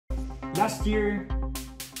Last year,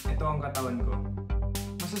 ito ang katawan ko.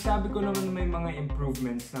 Masasabi ko naman may mga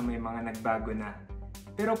improvements na may mga nagbago na.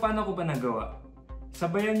 Pero paano ko ba nagawa?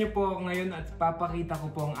 Sabayan niyo po ako ngayon at papakita ko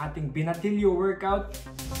po ang ating Binatilyo Workout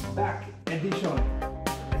Back Edition.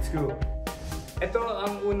 Let's go! Ito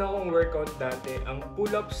ang una kong workout dati, ang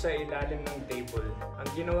pull-ups sa ilalim ng table. Ang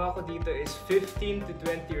ginawa ko dito is 15 to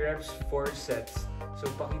 20 reps, 4 sets. So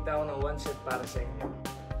pakita ko ng 1 set para sa inyo.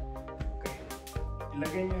 Okay.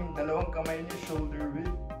 Ilagay niyo yung dalawang kamay niyo shoulder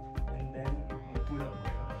width and then pull-up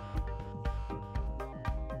kayo.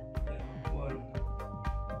 Then 1.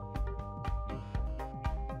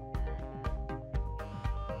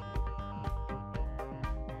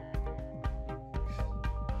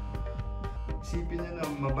 Isipin nyo na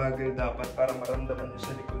mabagal dapat para maramdaman nyo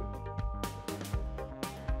sa likod.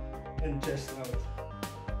 And chest out.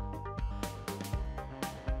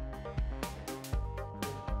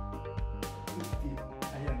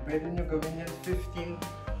 Ayan, pwede nyo gawin yan 15,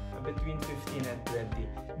 between 15 and 20.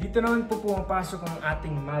 Dito naman po pumapasok ang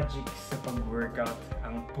ating magic sa pag-workout,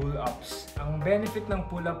 ang pull-ups. Ang benefit ng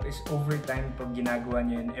pull-up is over time pag ginagawa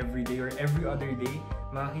nyo yun every day or every other day,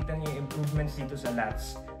 makikita nyo yung improvements dito sa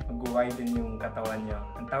lats. Mag-widen yung katawan nyo.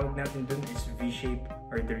 Ang tawag natin dun is V-shape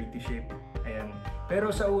or dirty shape. Ayan.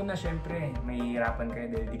 Pero sa una, syempre, mahihirapan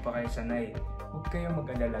kayo dahil di pa kayo sanay. Huwag kayong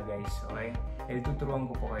mag-alala guys, okay? Dahil tuturuan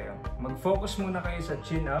ko po kayo. Mag-focus muna kayo sa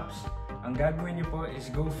chin-ups. Ang gagawin nyo po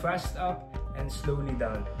is go fast up and slowly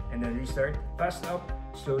down. And then restart. Fast up,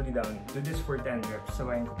 slowly down. Do this for 10 reps.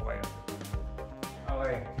 Sabayin ko po kayo.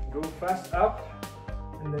 Okay. Go fast up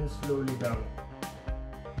and then slowly down.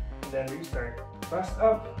 And then restart. Fast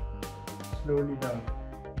up, slowly down.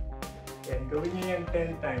 Yan, gawin nyo yan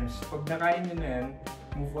 10 times. Pag nakain nyo na yan,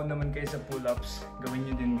 move on naman kayo sa pull-ups. Gawin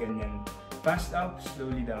nyo din ganyan. Fast up,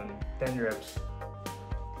 slowly down. 10 reps.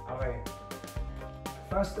 Okay.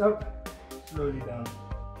 Fast up, slowly down.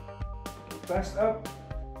 Fast up,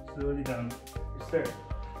 slowly down. Restart.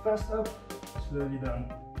 Fast up, slowly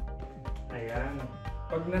down. Ayan.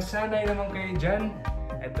 Pag nasanay naman kayo dyan,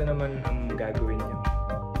 ito naman ang gagawin nyo.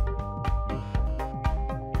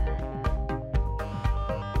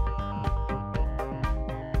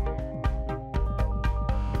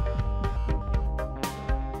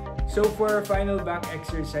 So for our final back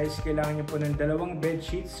exercise, kailangan nyo po ng 2 bed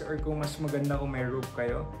sheets or kung mas maganda kung may rope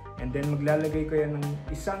kayo. And then maglalagay kayo ng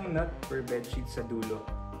isang nut per bed sheet sa dulo.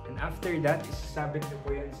 And after that, isasabit nyo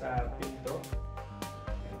po yan sa pinto.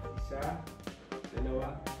 Isa, 2,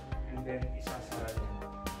 and then isasara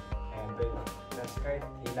nyo. And that's kahit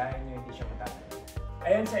hilahin nyo, hindi siya matatag.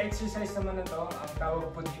 Ayan, sa exercise naman na to, ang tawag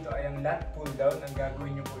po dito ay ang lat pull down. Ang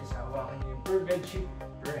gagawin nyo po is hawakan nyo yung per bed sheet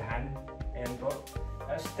per hand. Ayan po.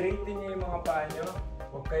 Straighten nyo yung mga paa nyo.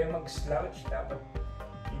 Huwag kayong mag-slouch. Dapat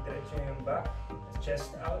i-stretch nyo yung back,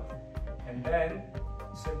 chest out, and then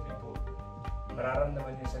simply pull.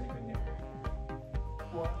 Mararamdaman nyo sa likod nyo.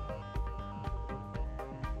 1,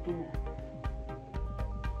 2, 3,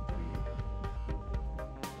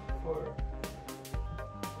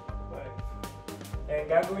 4, 5. Eh,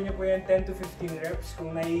 gagawin nyo po yan 10 to 15 reps.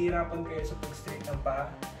 Kung nahihirapan kayo sa pag-straight ng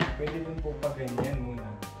paa, pwede din po pa ganyan muna.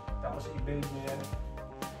 Tapos i-build nyo yan.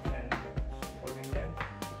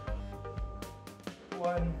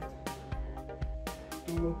 1,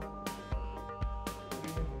 2, 3.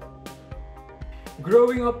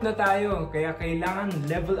 Growing up na tayo, kaya kailangan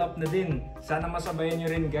level up na din. Sana masabayan nyo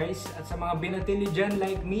rin guys. At sa mga binatilyo dyan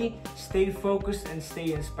like me, stay focused and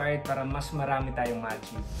stay inspired para mas marami tayong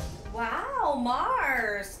ma-achieve. Wow,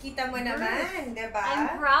 Mars! Kita mo naman, diba?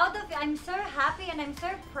 I'm proud of you. I'm so happy and I'm so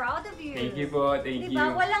proud of you. Thank you po, thank you.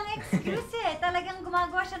 Walang excuse eh. Talagang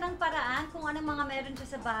gumagawa siya ng paraan kung anong mga meron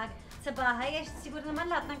siya sa bahay. Eh, siguro naman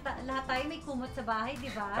lahat tayo may kumot sa bahay, di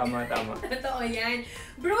ba? Tama, tama. Totoo yan.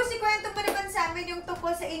 Bruce, ikwento mo naman sa amin yung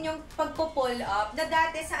tungkol sa inyong pagpo-pull up. Na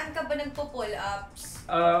dati, saan ka ba nagpo-pull ups?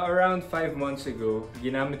 Around 5 months ago,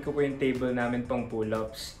 ginamit ko po yung table namin pang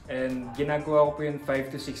pull-ups. And ginagawa ko po yun 5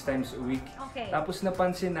 to 6 times a week. Okay. Tapos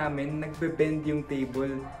napansin namin, nagbe-bend yung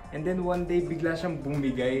table. And then one day, bigla siyang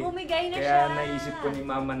bumigay. Bumigay na Kaya siya. Kaya naisip ko ni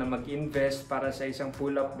mama na mag-invest para sa isang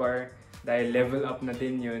pull-up bar. Dahil level up na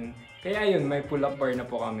din yun. Kaya yun, may pull-up bar na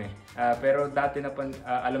po kami. Pero dati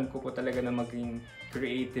alam ko po talaga na maging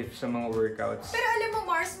creative sa mga workouts. Pero alam mo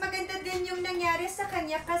Mars, maganda din yung nangyari sa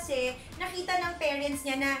kanya kasi nakita ng parents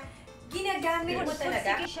niya na ginagamit mo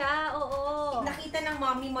talaga. Sige siya, oo. Nakita ng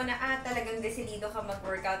mommy mo na talagang desidido ka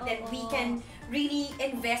mag-workout. That we can really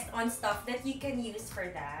invest on stuff that you can use for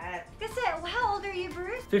that. Kasi, how old are you,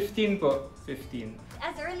 Bruce? 15 po. 15.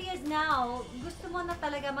 As early as now, gusto mo na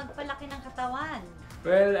talaga magpalaki ng katawan.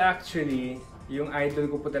 Well, actually, yung idol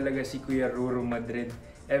ko po talaga si Kuya Ruro Madrid.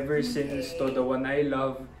 Ever since to the one I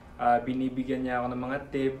love, binibigyan niya ako ng mga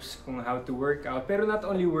tips kung how to work out. Pero not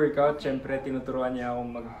only workout, syempre tinuturuan niya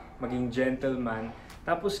ako maging gentleman.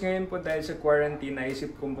 Tapos ngayon po dahil sa quarantine,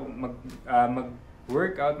 naisip ko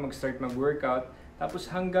mag-workout, mag-start mag-workout. Tapos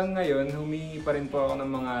hanggang ngayon, humingi pa rin po ako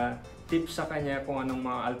ng mga tips sa kanya kung anong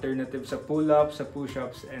mga alternatives sa pull-ups, sa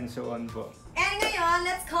push-ups, and so on po. And ngayon,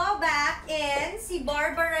 let's call back in si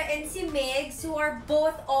Barbara and si Migs, who are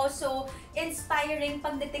both also inspiring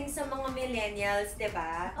pagdating sa mga millennials, di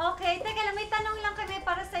ba? Okay, teka lang, may tanong lang kami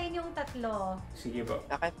para sa inyong tatlo. Sige po.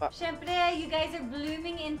 Okay po. Siyempre, you guys are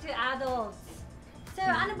blooming into adults. So,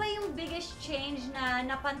 ano ba yung biggest change na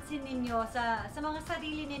napansin ninyo sa mga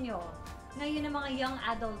sarili ninyo? Ngayon ng mga young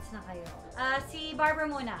adults na kayo. Si Barbara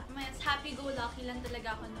muna. Mas happy-go-lucky lang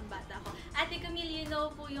talaga ako nung bata ko. Ate Camille, you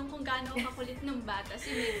know po yung kung gaano kakulit nung bata. Si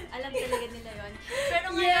Migs, alam talaga nila yon.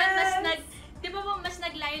 Pero ngayon, di ba po, mas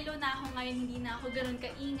naglaylo na ako ngayon, hindi na ako ganun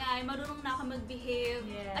kaingay, marunong na ako mag-behave.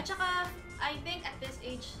 Yes. At saka, I think at this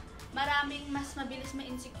age, maraming mas mabilis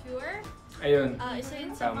ma-insecure. Ayun. Isa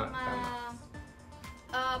yun sa Tama, mga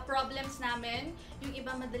problems namin. Yung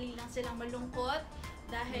iba madali lang silang malungkot.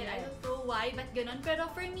 Dahil I don't know why, but ganun. Pero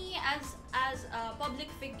for me, as a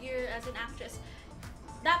public figure, as an actress,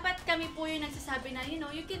 dapat kami po yung nagsasabi na, you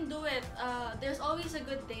know, you can do it. There's always a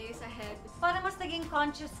good days ahead. Para mas naging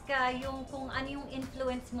conscious ka yung kung ano yung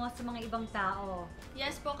influence mo sa mga ibang tao.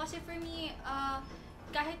 Yes po, kasi for me,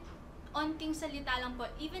 kahit onting salita lang po,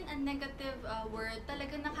 even a negative word,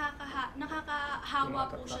 talagang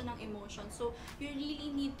nakakahawa po siya ng emotion. So, you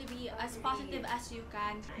really need to be as positive as you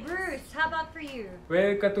can. Bruce, how about for you?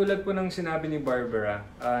 Well, katulad po ng sinabi ni Barbara,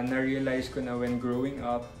 na-realize ko na when growing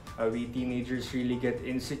up, we teenagers really get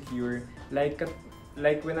insecure. Like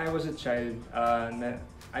when I was a child,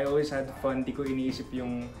 I always had fun, di ko iniisip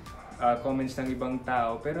yung comments ng ibang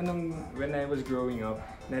tao. Pero when I was growing up,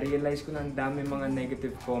 na-realize ko na ang dami mga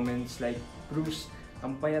negative comments like, Bruce,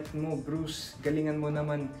 ang payat mo, Bruce, galingan mo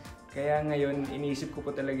naman. Kaya ngayon, iniisip ko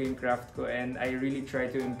po talaga yung craft ko and I really try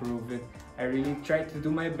to improve it. I really try to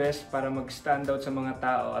do my best para mag-stand out sa mga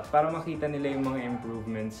tao at para makita nila yung mga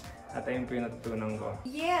improvements. At ayun po yung natutunan ko.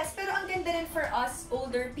 Yes, pero ang ganda rin for us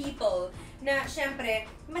older people na syempre,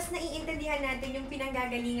 mas naiintindihan natin yung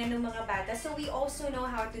pinanggagalingan ng mga bata. So we also know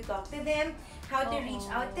how to talk to them, how to reach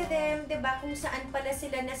out to them, diba? Kung saan pala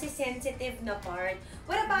sila nasi-sensitive na part.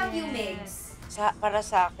 What about you, Migs? Para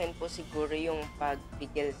sa akin po siguro yung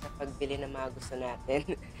pagbigil sa pagbili ng mga gusto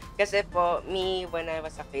natin. Kasi po, when I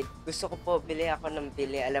was a kid, gusto ko po bili ako ng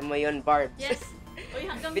bili. Alam mo yon, Barbs? Yes. Uy,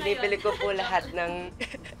 hanggang Binibili ko po lahat ng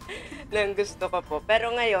gusto ko po.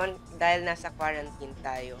 Pero ngayon, dahil nasa quarantine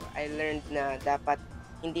tayo, I learned na dapat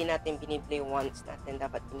hindi natin binibili wants natin,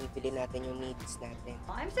 dapat binibili natin yung needs natin.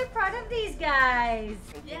 I'm so proud of these guys!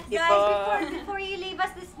 Yes. Guys, before you leave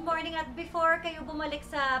us this morning at before kayo bumalik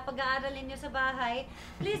sa pag-aaral ninyo sa bahay,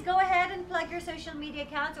 please go ahead and plug your social media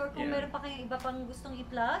accounts or kung meron pa kayong iba pang gustong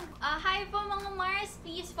i-plug. Hi po mga Mars,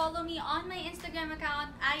 please follow me on my Instagram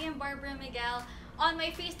account. I am Barbara Miguel. On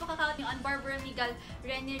my Facebook account on Barbara Miguel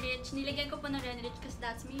Renny Rich. Nilagyan ko po ng Renny Rich because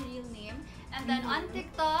that's my real name. And then on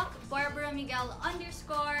TikTok, Barbara Miguel _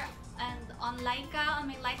 and on Laika, on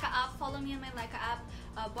my Laika app, follow me on my Laika app,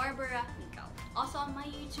 Barbara Miguel. Also on my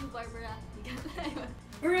YouTube, Barbara Miguel.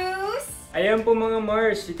 Bruce? Ayan po mga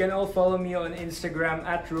Mars, you can all follow me on Instagram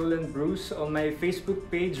at Roeland Bruce, on my Facebook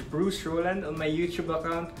page Bruce Roeland, on my YouTube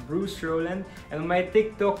account Bruce Roeland, and on my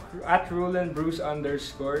TikTok at Roeland Bruce _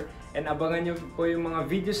 And abangan nyo po yung mga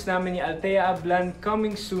videos namin ni Althea Ablan,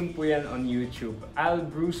 coming soon po yan on YouTube, Al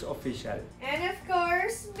Bruce Official. And of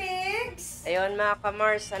course, Migs? Ayun mga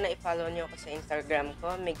ka-Mars, sana i-follow nyo ako sa Instagram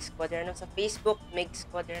ko, Migs Quaderno sa Facebook, Migs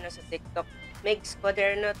Quaderno sa TikTok, Migs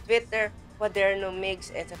Quaderno Twitter, Quaderno Migs,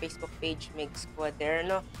 and sa Facebook page, Migs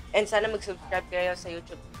Quaderno. And sana mag-subscribe kayo sa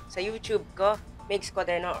YouTube ko, Migs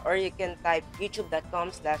Quaderno, or you can type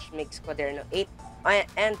youtube.com/migsquaderno8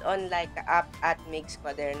 and on like app at Migs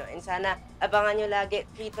Quaderno. And sana abangan nyo lagi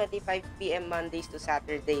 3:25 PM Mondays to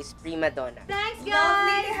Saturdays, Prima Donna. Thanks guys!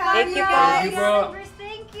 Lovely to have Thank you po. Thank you po.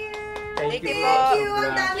 Thank you! Thank you po. Thank you!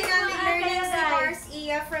 Ang Sobra. dami namin learning si guys. Mars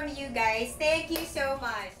Iya from you guys. Thank you so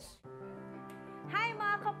much! Hi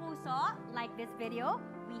mga kapuso! Like this video?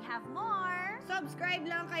 We have more! Subscribe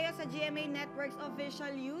lang kayo sa GMA Network's official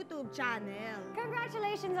YouTube channel.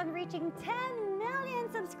 Congratulations on reaching 10 million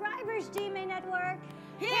subscribers, GMA Network!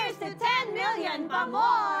 Here's to 10 million pa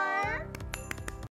more!